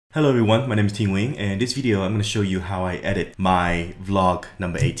Hello everyone, my name is TeeWin, and in this video I'm going to show you how I edit my vlog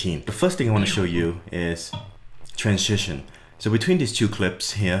number 18. The first thing I want to show you is transition. So between these two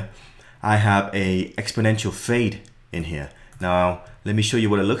clips here, I have a exponential fade in here. Now let me show you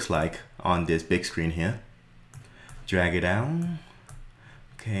what it looks like on this big screen here. Drag it down.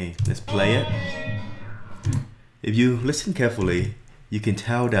 Okay, let's play it. If you listen carefully, you can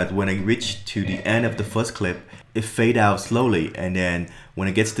tell that when I reach to the end of the first clip, it fade out slowly, and then when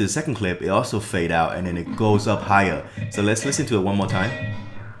it gets to the second clip, it also fade out, and then it goes up higher. So let's listen to it one more time.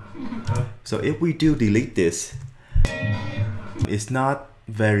 So if we do delete this, it's not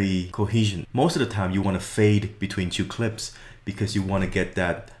very cohesion. Most of the time you want to fade between two clips because you want to get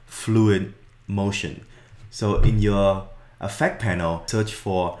that fluid motion. So in your effect panel, search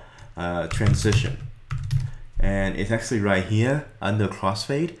for transition. And it's actually right here under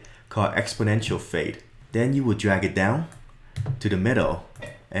crossfade called exponential fade. Then you will drag it down to the middle,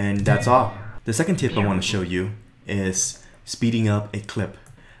 and that's all. The second tip I want to show you is speeding up a clip.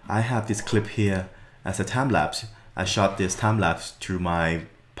 I have this clip here as a time-lapse. I shot this time-lapse through my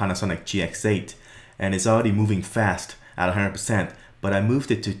Panasonic GX8, and it's already moving fast at 100%, but I moved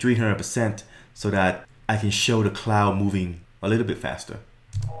it to 300% so that I can show the cloud moving a little bit faster.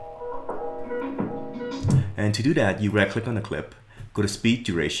 And to do that, you right-click on the clip, go to speed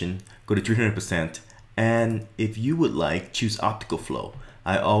duration, go to 300%, and if you would like, choose optical flow.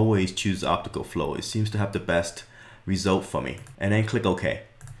 I always choose optical flow. It seems to have the best result for me. And then click OK.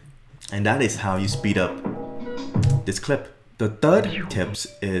 And that is how you speed up this clip. The third tips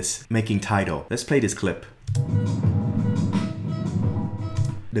is making title. Let's play this clip.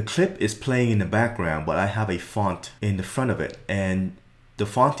 The clip is playing in the background, but I have a font in the front of it, and the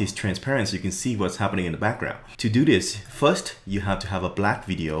font is transparent so you can see what's happening in the background. To do this, first you have to have a black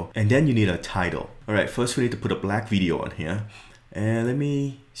video, and then you need a title. Alright, first we need to put a black video on here. And let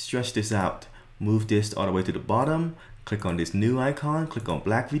me stretch this out. Move this all the way to the bottom. Click on this new icon, click on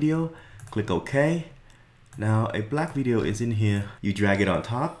black video, click OK. Now a black video is in here. You drag it on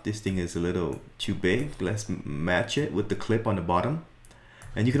top. This thing is a little too big. Let's match it with the clip on the bottom.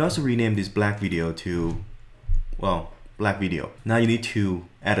 And you can also rename this black video to, well, black video. Now you need to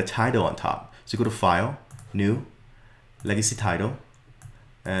add a title on top. So go to File, New, Legacy Title.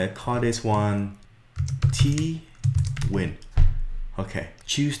 Call this one TeeWin. Okay,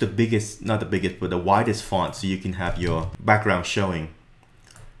 choose the biggest, not the biggest, but the widest font so you can have your background showing.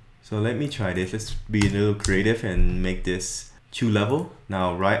 So let me try this. Let's be a little creative and make this 2 level.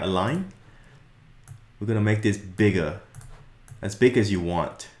 Now right align. We're gonna make this bigger, as big as you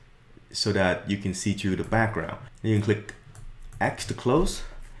want, so that you can see through the background. Then you can click X to close.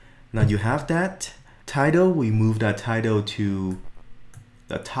 Now you have that title. We move that title to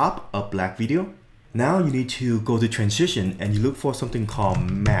the top of black video. Now you need to go to transition and you look for something called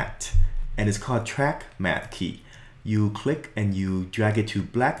matte, and it's called track matte key. You click and you drag it to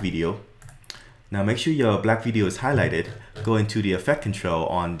black video. Now make sure your black video is highlighted. Go into the effect control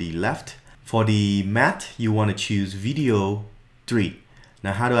on the left. For the matte, you want to choose video 3.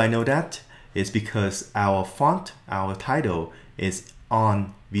 Now how do I know that? It's because our font, our title is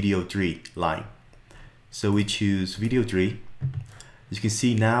on video 3 line. So we choose video 3. As you can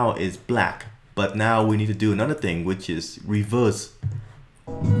see now it's black, but now we need to do another thing, which is reverse.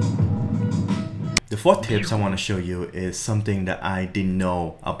 The fourth tips I want to show you is something that I didn't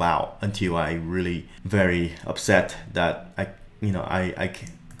know about until I really very upset that I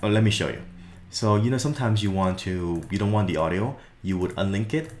can't. Oh, let me show you. So sometimes you don't want the audio. You would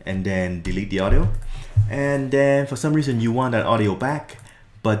unlink it and then delete the audio, and then for some reason you want that audio back,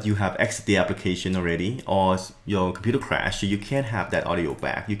 but you have exited the application already, or your computer crashed, so you can't have that audio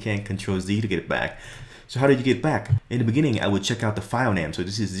back. You can't Control Z to get it back. So how did you get it back? In the beginning, I would check out the file name. So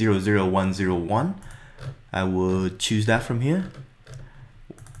this is 00101. I would choose that from here,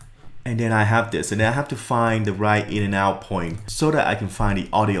 and then I have this, and then I have to find the right in and out point so that I can find the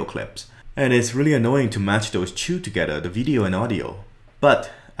audio clips. And it's really annoying to match those two together, the video and audio.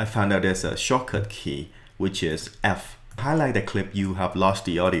 But I found out there's a shortcut key, which is F. Highlight the clip you have lost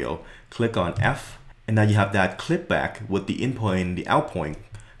the audio, click on F, and now you have that clip back with the in point and the out point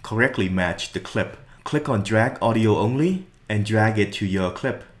correctly match the clip. Click on drag audio only and drag it to your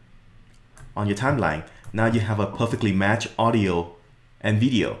clip on your timeline. Now you have a perfectly matched audio and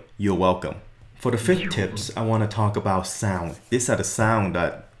video. You're welcome. For the fifth tips, I want to talk about sound. These are the sound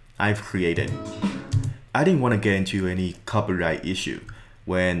that I've created. I didn't want to get into any copyright issue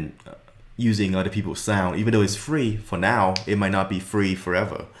when using other people's sound. Even though it's free for now, it might not be free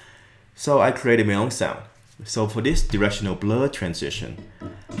forever. So I created my own sound. So for this directional blur transition,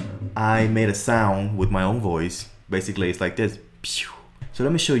 I made a sound with my own voice. Basically it's like this. So So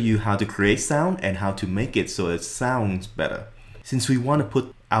let me show you how to create sound and how to make it so it sounds better. Since we want to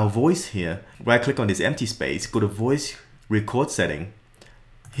put our voice here, right click on this empty space, go to voice record setting.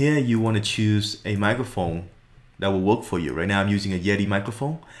 Here you want to choose a microphone that will work for you. Right now I'm using a Yeti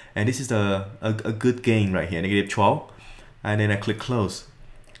microphone, and this is a good gain right here, -12, and then I click close.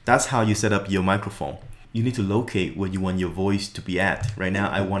 That's how you set up your microphone. You need to locate where you want your voice to be at. Right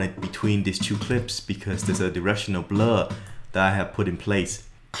now I want it between these two clips because there's a directional blur that I have put in place.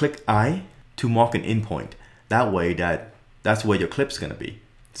 Click I to mark an endpoint. That way that's where your clip's gonna be.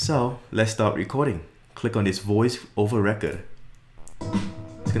 So let's start recording. Click on this voice over record.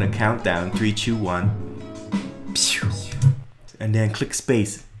 It's gonna count down 3, 2, 1. And then click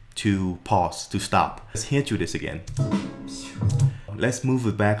space to pause, to stop. Let's hear through this again. Let's move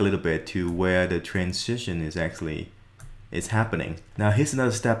it back a little bit to where the transition is happening. Now here's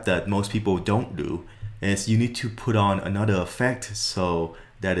another step that most people don't do, is you need to put on another effect so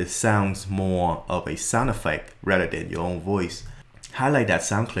that it sounds more of a sound effect rather than your own voice. Highlight that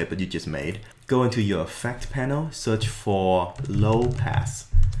sound clip that you just made. Go into your effect panel, search for low pass.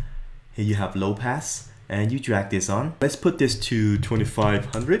 Here you have low pass, and you drag this on. Let's put this to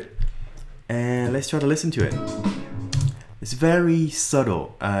 2500 and let's try to listen to it. It's very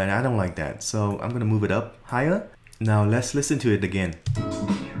subtle and I don't like that, so I'm gonna move it up higher. Now let's listen to it again.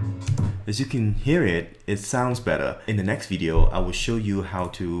 As you can hear it, it sounds better. In the next video, I will show you how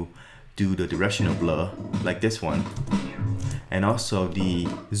to do the directional blur like this one, and also the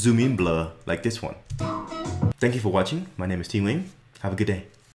zoom in blur like this one. Thank you for watching. My name is TeeWin. Have a good day.